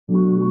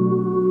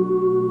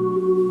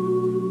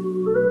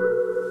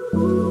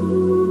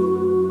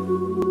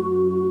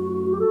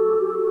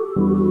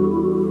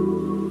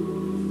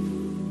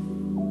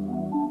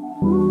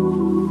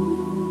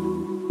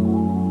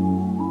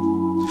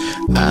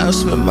I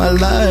spent my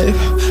life,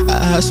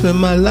 I spent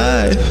my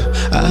life,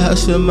 I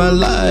spent my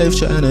life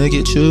trying to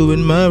get you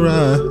in my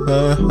ride.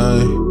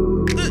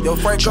 Yo,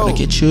 Franco, Tryna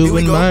get you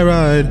in my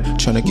ride,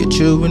 tryna get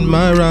you in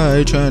my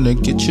ride,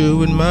 tryna get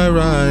you in my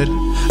ride.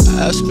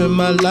 I spent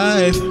my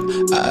life,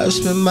 I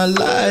spent my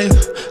life,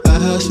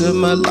 I spent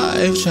my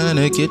life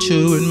tryna get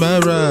you in my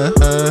ride.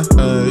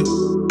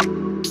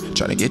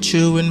 Tryna get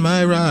you in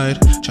my ride,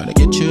 tryna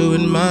get you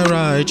in my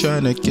ride,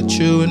 tryna get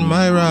you in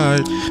my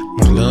ride.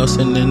 My love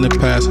sitting in the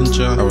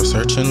passenger, I was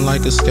searching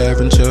like a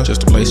scavenger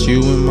just to place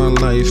you in my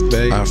life,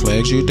 babe. I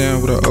flagged you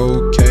down with an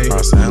okay.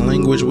 Our sign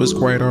language was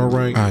quite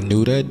alright. I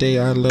knew that day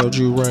I loved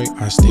you right.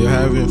 I still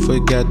haven't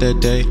forgot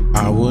that day.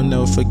 I will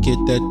never forget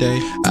that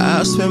day.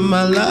 I spent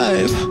my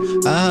life,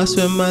 I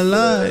spent my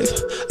life,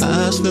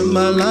 I spent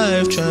my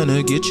life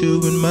tryna get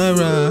you in my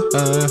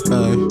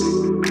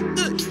ride.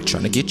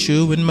 Tryna get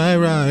you in my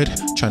ride,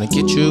 tryna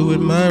get you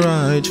in my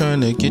ride,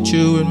 tryna get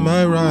you in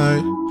my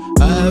ride.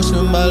 I have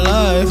spent my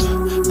life,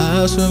 I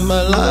have spent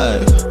my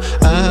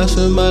life, I have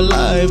spent my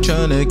life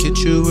tryna get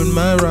you in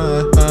my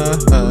ride.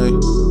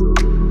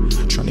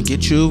 Tryna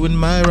get you in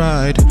my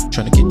ride,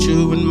 tryna get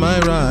you in my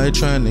ride,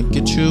 tryna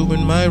get you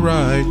in my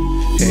ride.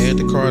 Had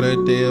the car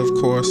that day, of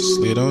course,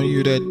 slid on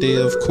you that day,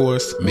 of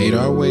course. Made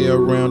our way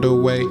around the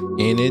way,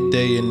 any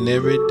day and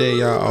every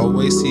day. I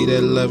always see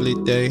that lovely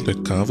day. The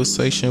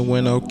conversation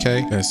went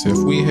okay, as if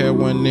we had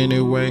one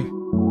anyway.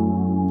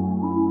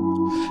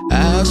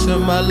 I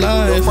spent my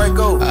life,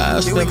 I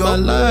spent my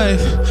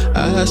life,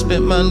 I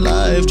spent my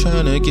life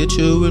tryna get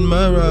you in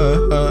my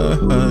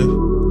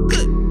ride.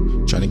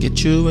 Tryna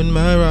get you in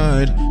my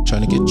ride,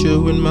 tryna get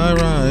you in my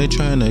ride,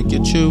 tryna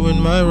get you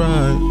in my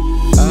ride.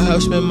 I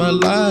have spent my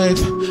life,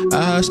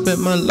 I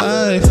spent my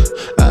life,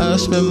 I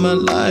spent my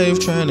life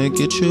tryna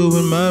get you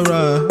in my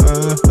ride.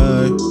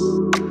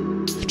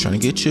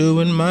 Tryna get you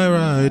in my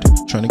ride,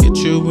 tryna get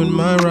you in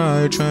my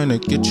ride,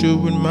 tryna get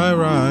you in my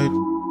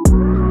ride.